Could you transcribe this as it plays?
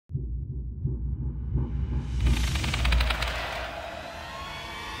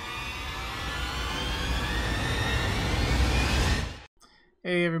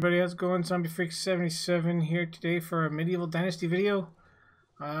Hey everybody, how's it going? Zombie Freak 77 here today for a medieval dynasty video.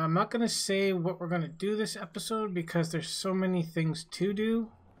 I'm not going to say what we're going to do this episode because there's so many things to do.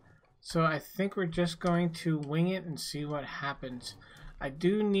 So I think we're just going to wing it and see what happens. I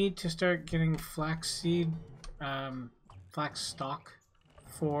do need to start getting flax stock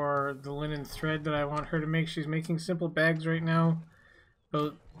for the linen thread that I want her to make. She's making simple bags right now,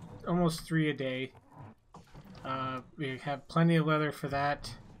 about almost 3 a day. We have plenty of leather for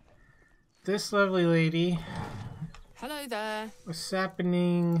that. This lovely lady. Hello there. What's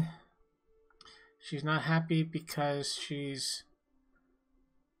happening? She's not happy because she's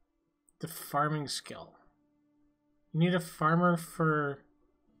the farming skill. You need a farmer for...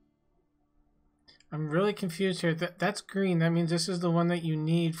 I'm really confused here. That's green. That means this is the one that you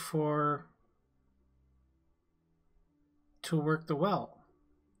need for... to work the well.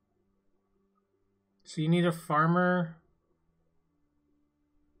 So you need a farmer,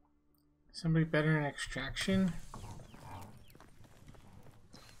 somebody better in extraction.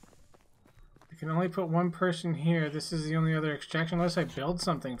 I can only put one person here. This is the only other extraction, unless I build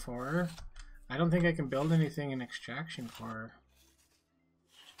something for her. I don't think I can build anything in extraction for her.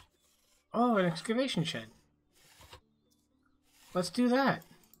 Oh, an excavation shed. Let's do that.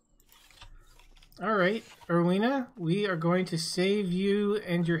 Alright, Erwina, we are going to save you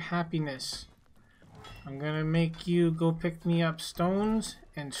and your happiness. I'm gonna make you go pick me up stones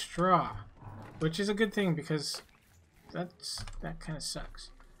and straw, which is a good thing because that kind of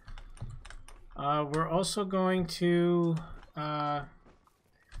sucks. We're also going to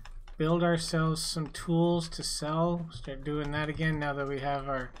build ourselves some tools to sell. Start doing that again now that we have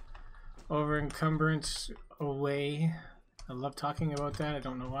our over encumbrance away. I love talking about that. I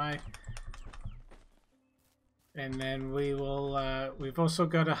don't know why. And then we will, we've also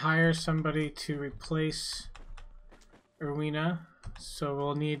got to hire somebody to replace Erwina. So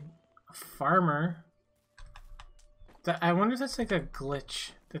we'll need a farmer. I wonder if that's like a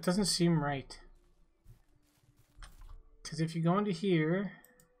glitch. That doesn't seem right. Because if you go into here,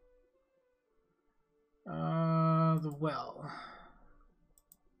 the well.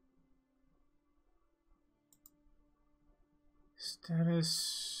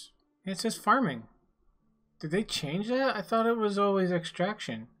 Status, it says farming. Did they change that? I thought it was always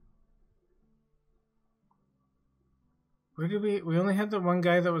extraction. Where did we only had the one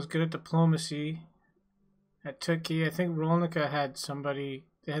guy that was good at diplomacy at Turkey. I think Rolnica had somebody.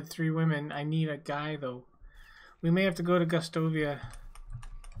 They had 3 women. I need a guy though. We may have to go to Gustovia.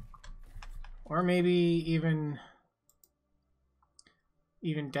 Or maybe even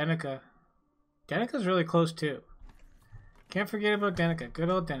Denica. Denica's really close too. Can't forget about Denica.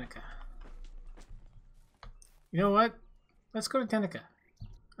 Good old Denica. You know what? Let's go to Denica.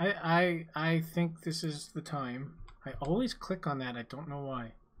 I think this is the time. I always click on that. I don't know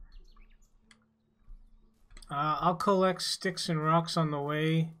why. I'll collect sticks and rocks on the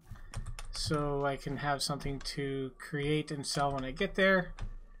way so I can have something to create and sell when I get there.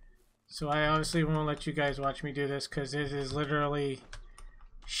 So I obviously won't let you guys watch me do this because it is literally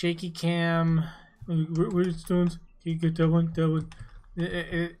shaky cam. Where's the stones? Can you get that one? That one.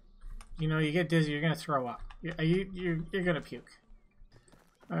 You know, you get dizzy. You're gonna throw up. You're gonna puke.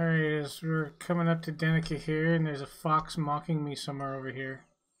 Alright, as we're coming up to Denica here, and there's a fox mocking me somewhere over here.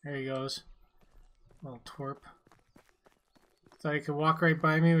 There he goes. Little twerp. Thought he could walk right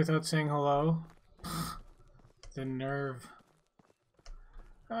by me without saying hello. The nerve.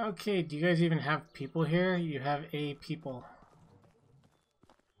 Okay, do you guys even have people here? You have a people.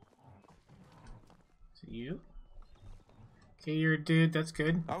 Is it you? Okay, you're a dude, that's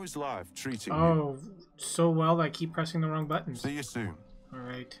good. I was live treating you. Oh, so well that I keep pressing the wrong buttons. See you soon.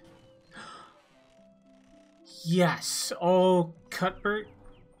 Alright. Yes! Oh, Cuthbert,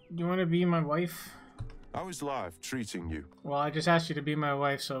 you want to be my wife? I was live treating you. Well, I just asked you to be my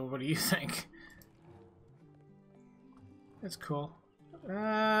wife, so what do you think? That's cool.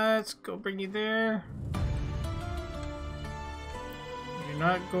 Let's go bring you there. You're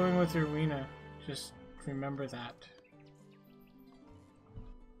not going with Erwina. Just remember that.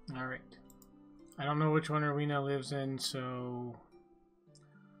 Alright. I don't know which one Erwina lives in, so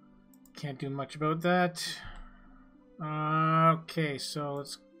can't do much about that. Okay, so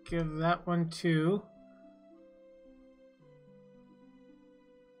let's give that one to...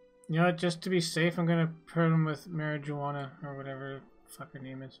 You know what, just to be safe, I'm gonna put him with marijuana, or whatever the fuck her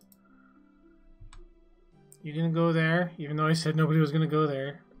name is. You didn't go there, even though I said nobody was gonna go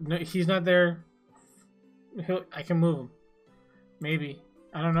there. No, he's not there. I can move him. Maybe.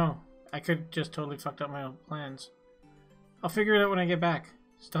 I don't know. I could just totally fucked up my own plans. I'll figure it out when I get back.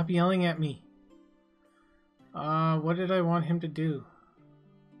 Stop yelling at me. What did I want him to do?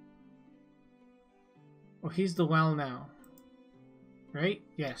 Well, he's the well now. Right?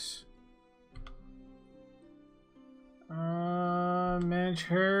 Yes. Manage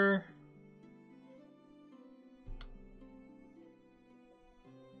her.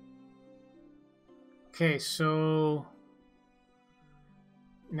 Okay, so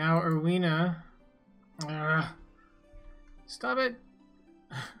now Erwina. Stop it.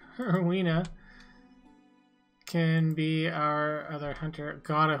 Erwina can be our other hunter.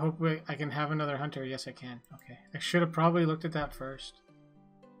 God, I hope I can have another hunter. Yes, I can. Okay. I should have probably looked at that first.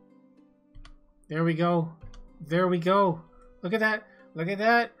 There we go. There we go. Look at that. Look at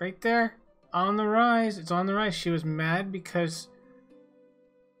that. Right there. On the rise. It's on the rise. She was mad because...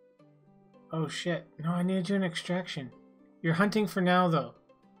 Oh, shit. No, I need to do an extraction. You're hunting for now, though.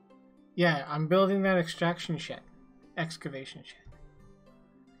 Yeah, I'm building that extraction shed. Excavation shed.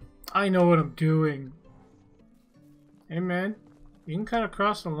 I know what I'm doing. Hey, man. You can cut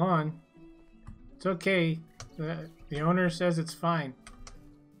across the lawn. It's okay. The owner says it's fine.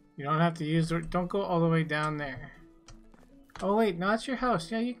 You don't have to use the... Don't go all the way down there. Oh, wait. No, it's your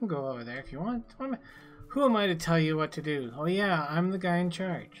house. Yeah, you can go over there if you want. Who am I to tell you what to do? Oh, yeah. I'm the guy in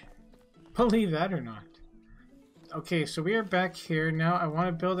charge. Believe that or not. Okay, so we are back here. Now I want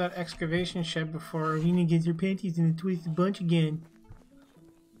to build that excavation shed before Arena gets her panties in a twisted bunch again.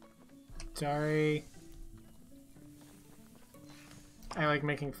 Sorry. I like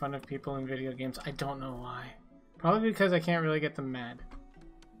making fun of people in video games. I don't know why. Probably because I can't really get them mad.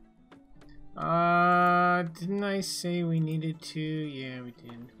 Didn't I say we needed to? Yeah, we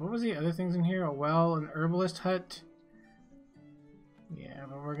did. What was the other things in here? A well, an herbalist hut. Yeah,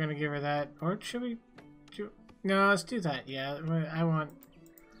 but we're gonna give her that. Or should we? No, let's do that. Yeah, I want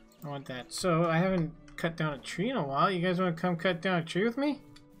that. So I haven't cut down a tree in a while. You guys want to come cut down a tree with me?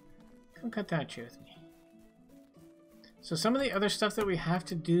 Come cut down a tree with me. So some of the other stuff that we have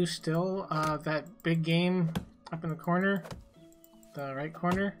to do still, that big game up in the corner, the right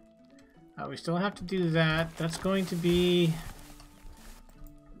corner, we still have to do that. That's going to be,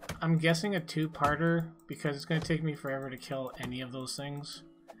 I'm guessing, a two-parter because it's going to take me forever to kill any of those things,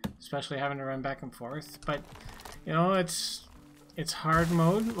 especially having to run back and forth. But you know, it's hard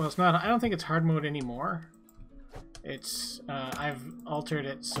mode. Well, it's not. I don't think it's hard mode anymore. It's I've altered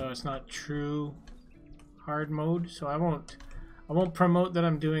it so it's not true hard mode. So I won't promote that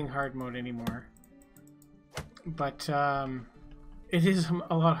I'm doing hard mode anymore. But it is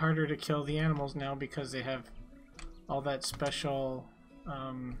a lot harder to kill the animals now because they have all that special.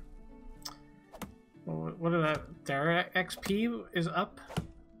 What are that? Their XP is up,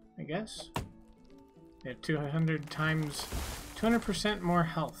 I guess. They have 200% more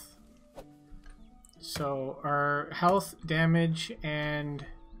health. So our health, damage, and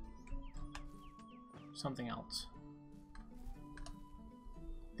something else.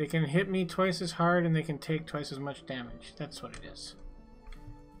 They can hit me twice as hard and they can take twice as much damage. That's what it is.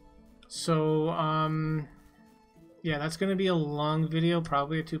 So, yeah, that's going to be a long video,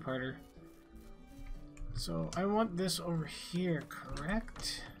 probably a two-parter. So I want this over here,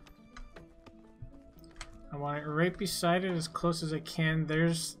 correct? I want it right beside it as close as I can.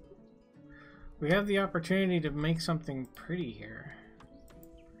 We have the opportunity to make something pretty here.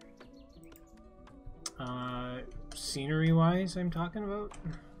 Scenery-wise, I'm talking about.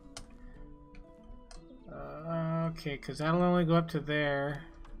 Okay, because that'll only go up to there.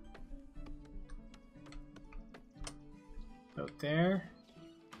 Out there.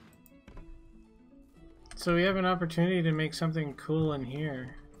 So we have an opportunity to make something cool in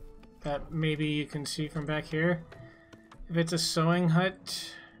here that maybe you can see from back here. If it's a sewing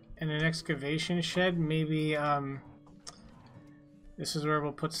hut and an excavation shed, maybe this is where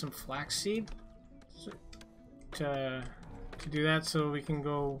we'll put some flaxseed to do that, so we can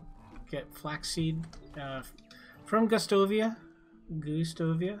go get flaxseed from Gustovia.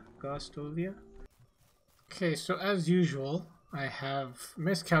 Okay, so as usual, I have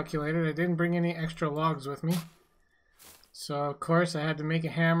miscalculated. I didn't bring any extra logs with me. So, of course, I had to make a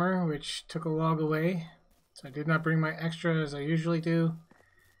hammer, which took a log away. So I did not bring my extra as I usually do.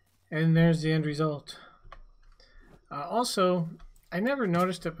 And there's the end result. Also, I never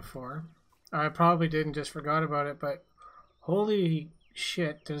noticed it before. I probably did and just forgot about it, but holy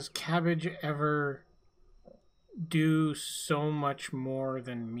shit, does cabbage ever do so much more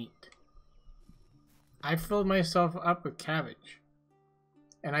than meat? I filled myself up with cabbage.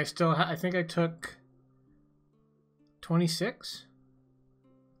 And I still I think I took 26?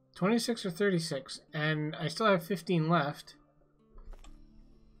 26 or 36. And I still have 15 left.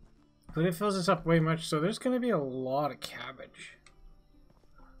 But it fills us up way much, so there's going to be a lot of cabbage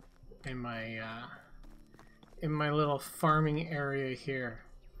in my little farming area here.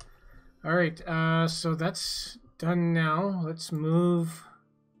 Alright, so that's done now. Let's move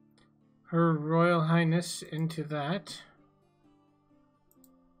Her Royal Highness into that.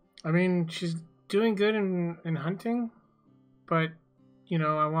 I mean, she's doing good in hunting, but, you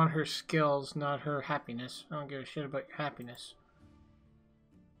know, I want her skills, not her happiness. I don't give a shit about your happiness.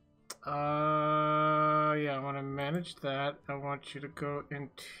 Yeah, I want to manage that. I want you to go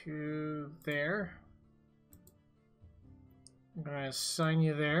into there. I'm going to assign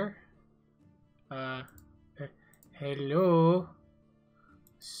you there. Hello.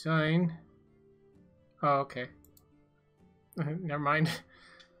 Sign. Oh, okay. Never mind.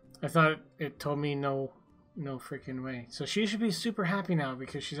 I thought it told me no freaking way. So she should be super happy now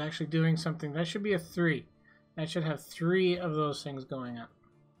because she's actually doing something. That should be a 3. That should have 3 of those things going up.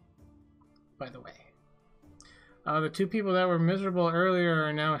 By the way. The 2 people that were miserable earlier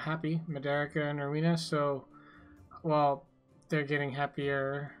are now happy. Madarica and Rowena. So, well, they're getting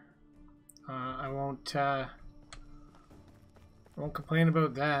happier. I won't complain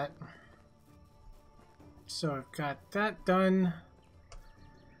about that. So I've got that done.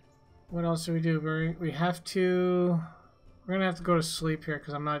 What else do we do? We're gonna have to go to sleep here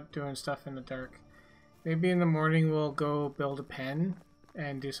because I'm not doing stuff in the dark. Maybe in the morning we'll go build a pen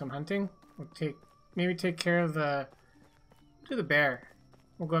and do some hunting. We'll maybe take care of the bear.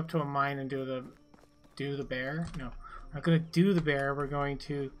 We'll go up to a mine and do the bear. No, we're not gonna do the bear. We're going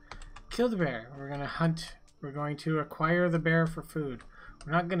to kill the bear. We're gonna hunt. We're going to acquire the bear for food.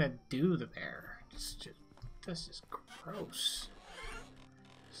 We're not gonna do the bear. This is gross.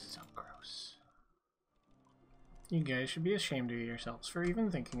 This is so gross. You guys should be ashamed of yourselves for even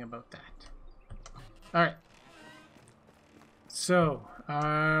thinking about that. Alright. So,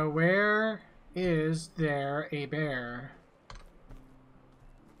 where is there a bear?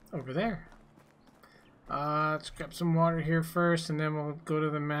 Over there. Let's grab some water here first, and then we'll go to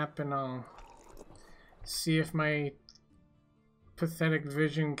the map and I'll see if my pathetic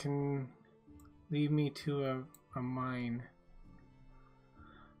vision can lead me to a mine.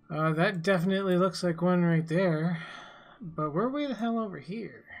 That definitely looks like one right there. But we're way the hell over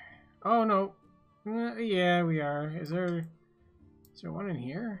here. Oh, no. Yeah, we are. Is there one in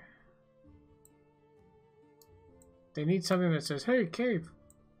here? They need something that says, hey, cave.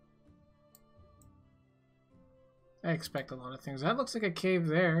 I expect a lot of things. That looks like a cave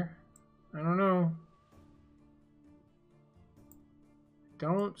there. I don't know.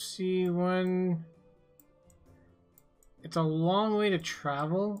 Don't see one. It's a long way to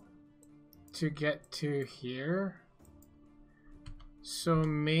travel to get to here. So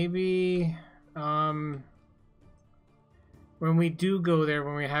maybe when we do go there,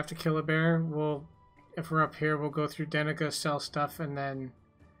 when we have to kill a bear, if we're up here, we'll go through Denica, sell stuff, and then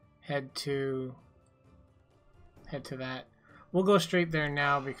head to that. We'll go straight there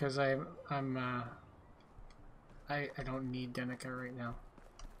now because I don't need Denica right now.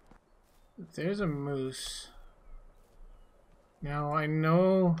 There's a moose. Now I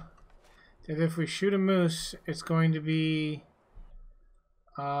know that if we shoot a moose, it's going to be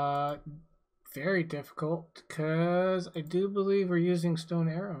very difficult because I do believe we're using stone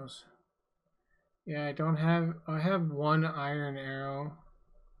arrows. Yeah, I have 1 iron arrow.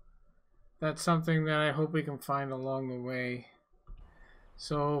 That's something that I hope we can find along the way.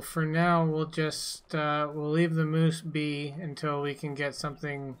 So for now, we'll just we'll leave the moose be until we can get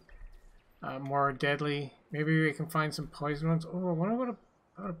something more deadly. Maybe we can find some poison ones. Oh, I wonder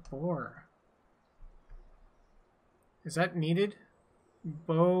about a boar. Is that needed?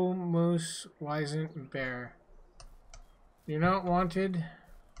 Bow, moose, wisent, and bear. You're not wanted,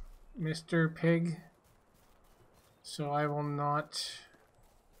 Mr. Pig. So I will not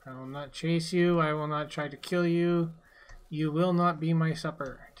chase you. I will not try to kill you. You will not be my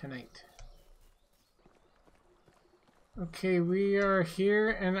supper tonight. Okay, we are here,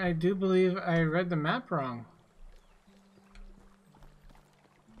 and I do believe I read the map wrong.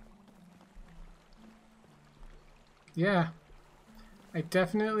 Yeah, I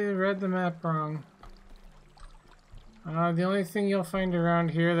definitely read the map wrong. The only thing you'll find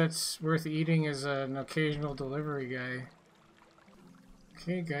around here that's worth eating is an occasional delivery guy.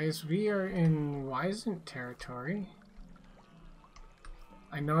 Okay, guys, we are in Wisent territory.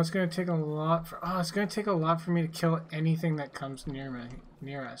 I know it's going to take a lot for... Oh, it's going to take a lot for me to kill anything that comes near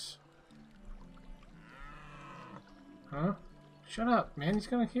us. Huh? Shut up, man. He's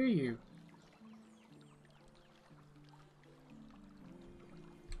going to hear you.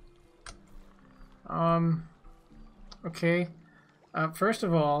 Okay. First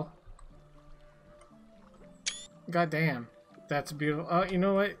of all... Goddamn. That's beautiful. Oh, you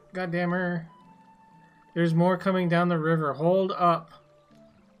know what? Goddamn her. There's more coming down the river. Hold up.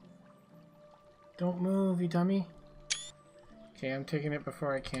 Don't move, you dummy. Okay, I'm taking it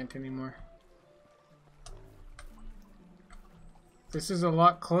before I can't anymore. This is a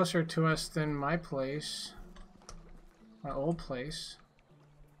lot closer to us than my place. My old place.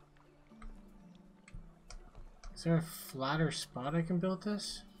 Is there a flatter spot I can build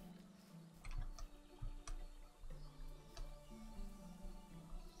this?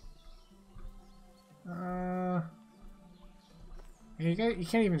 You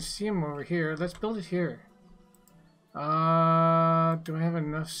can't even see them over here. Let's build it here. Do I have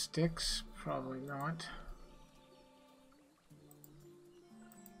enough sticks? Probably not.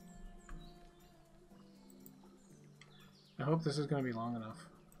 I hope this is going to be long enough.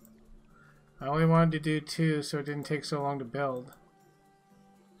 I only wanted to do 2 so it didn't take so long to build.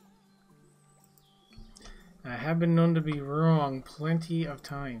 I have been known to be wrong plenty of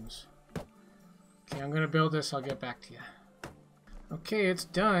times. Okay, I'm going to build this. I'll get back to you. Okay, it's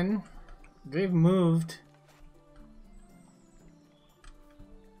done. They've moved.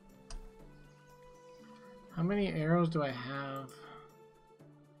 How many arrows do I have?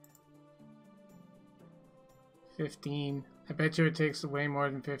 15. I bet you it takes way more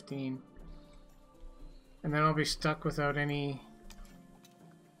than 15. And then I'll be stuck without any...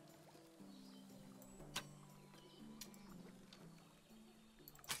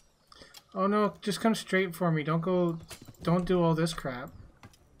 Oh no, just come straight for me. Don't do all this crap.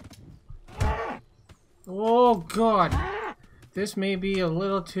 Oh god! This may be a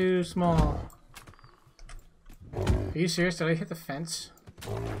little too small. Are you serious? Did I hit the fence?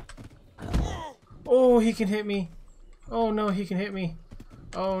 Oh, he can hit me. Oh no, he can hit me.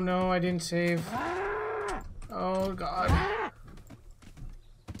 Oh no, I didn't save. Oh god.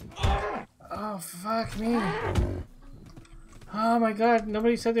 Oh fuck me. Oh my god,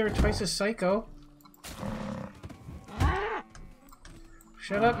 nobody said they were twice as psycho.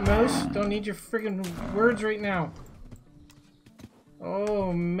 Shut up, mouse. Don't need your friggin' words right now.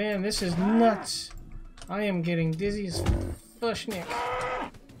 Oh man, this is nuts. I am getting dizzy as fushnick.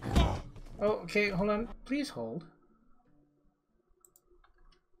 Oh, okay, hold on. Please hold.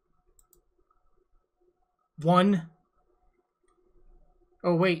 1.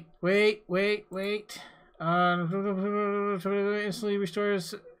 Oh, wait. Instantly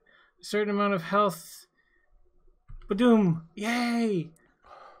restores a certain amount of health. Badoom! Yay!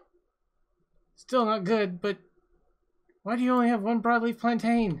 Still not good, but why do you only have 1 broadleaf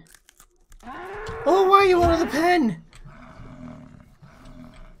plantain? Oh, why are you out of the pen?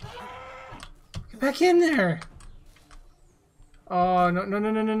 Get back in there! Oh,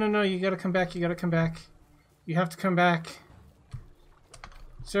 no, you gotta come back, you gotta come back. You have to come back.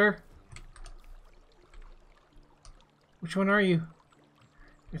 Sir? Which one are you?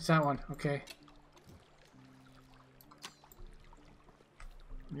 It's that one, okay.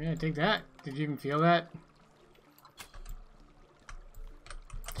 Yeah, take that. Did you even feel that?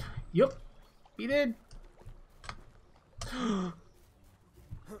 Yup, he did.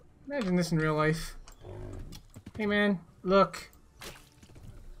 Imagine this in real life. Hey man, look.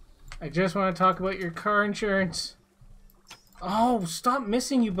 I just want to talk about your car insurance. Oh, stop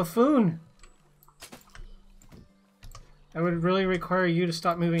missing, you buffoon. I would really require you to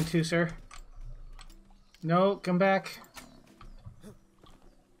stop moving too, sir. No, come back.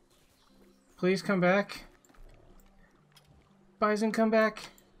 Please come back. Bison, come back.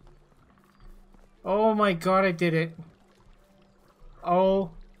 Oh my god, I did it.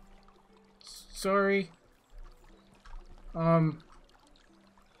 Oh. Sorry.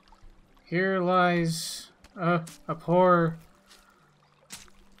 Here lies a poor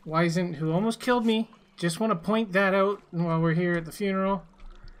Wisent who almost killed me. Just want to point that out while we're here at the funeral.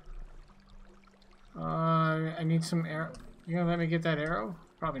 I need some arrow. You gonna let me get that arrow?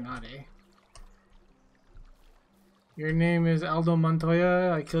 Probably not, eh? Your name is Aldo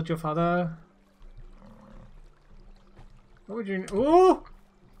Montoya. I killed your father. What would your... Ooh!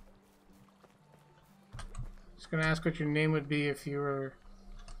 Just gonna ask what your name would be if you were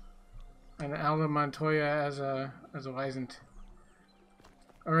an Aldo Montoya as a Wisent.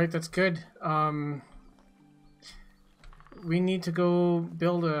 Alright, that's good. We need to go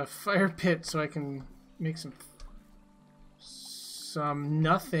build a fire pit so I can make some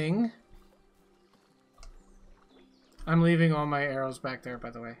nothing. I'm leaving all my arrows back there, by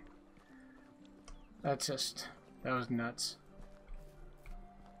the way. That was nuts.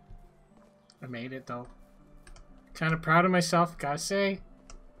 I made it though. Kind of proud of myself, gotta say.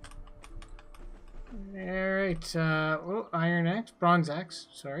 Alright, oh, iron axe, bronze axe,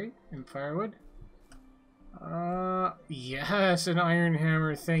 sorry, and firewood. Yes, an iron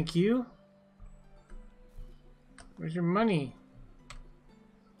hammer, thank you. Where's your money?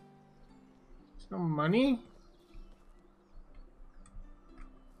 No money?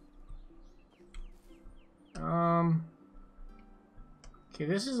 Okay,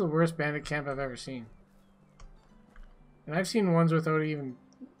 this is the worst bandit camp I've ever seen. And I've seen ones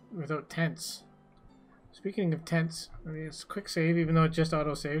without tents. Speaking of tents, I mean, it's quick save, even though it just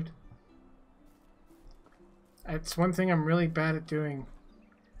auto-saved. It's one thing I'm really bad at doing.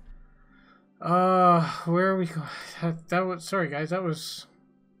 Where are we going? That was, sorry guys, that was,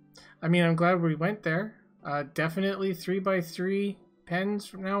 I mean, I'm glad we went there. Definitely 3x3 pens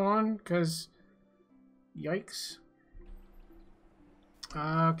from now on, because yikes.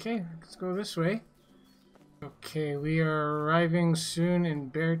 Okay, let's go this way. Okay, we are arriving soon in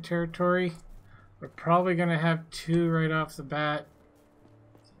bear territory. We're probably going to have 2 right off the bat,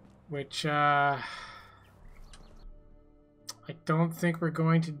 which I don't think we're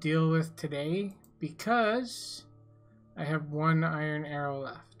going to deal with today because I have 1 iron arrow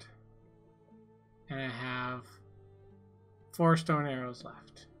left. And I have 4 stone arrows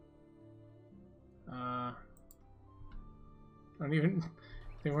left.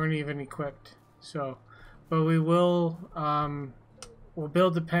 They weren't even equipped. So, but we will, we'll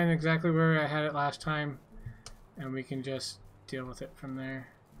build the pen exactly where I had it last time, and we can just deal with it from there.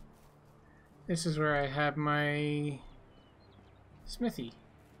 This is where I had my smithy.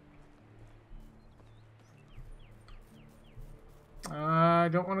 I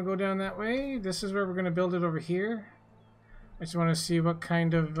don't want to go down that way. This is where we're going to build it over here. I just want to see what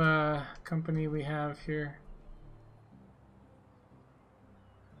kind of company we have here.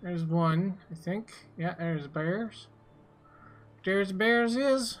 There's one, I think. Yeah, there's bears. There's bears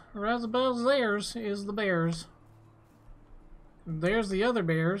is. Right above theirs is the bears. There's the other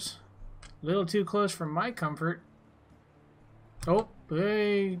bears. A little too close for my comfort. Oh,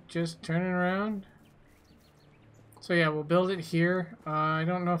 hey, just turning around. So yeah, we'll build it here. I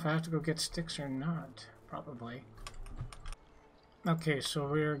don't know if I have to go get sticks or not. Probably. Okay, so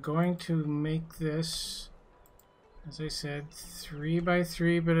we're going to make this, as I said,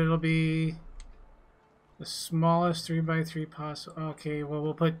 3x3, but it'll be the smallest 3x3 possible. Okay, well,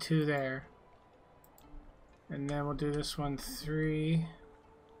 we'll put 2 there. And then we'll do this one 3.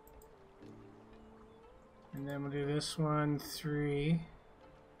 And then we'll do this one 3.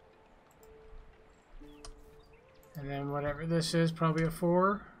 And then whatever this is, probably a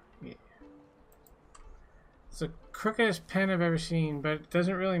 4. Yeah. It's the crookedest pen I've ever seen, but it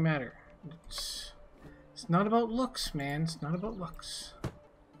doesn't really matter. It's not about looks, man. It's not about looks.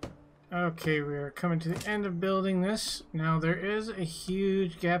 Okay, we're coming to the end of building this. Now there is a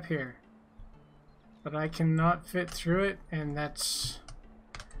huge gap here, but I cannot fit through it, and that's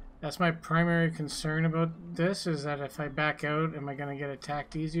my primary concern about this, is that if I back out, am I going to get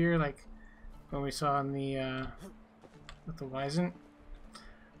attacked easier, like when we saw in the with the Wisent?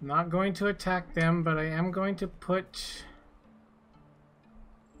 I'm not going to attack them, but I am going to put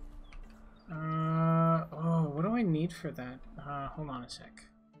oh, what do I need for that? Hold on a sec.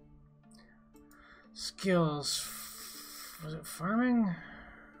 Skills. Was it farming?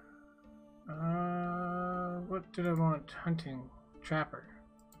 What did I want? Hunting. Trapper.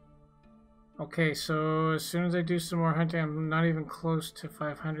 Okay, so as soon as I do some more hunting, I'm not even close to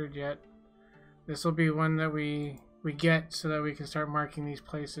 500 yet. This will be one that we get so that we can start marking these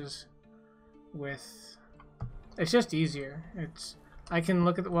places with... It's just easier. I can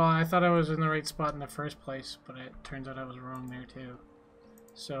look at the... Well, I thought I was in the right spot in the first place, but it turns out I was wrong there too.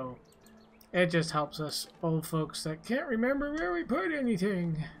 So, it just helps us old folks that can't remember where we put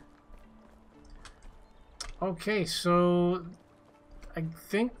anything. Okay, so I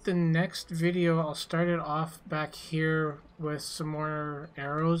think the next video I'll start it off back here with some more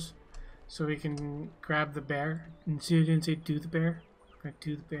arrows so we can grab the bear. And see, I didn't say do the bear. I'm gonna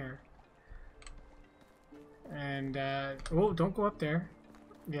do the bear. And oh, don't go up there.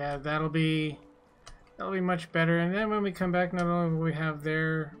 Yeah, that'll be much better. And then when we come back, not only will we have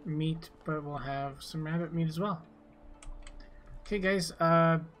their meat, but we'll have some rabbit meat as well. Okay, guys.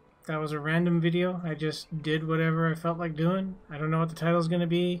 That was a random video. I just did whatever I felt like doing. I don't know what the title's going to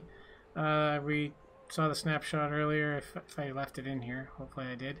be. We saw the snapshot earlier. If I left it in here, hopefully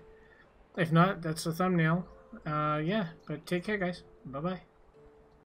I did. If not, that's the thumbnail. Yeah, but take care, guys. Bye-bye.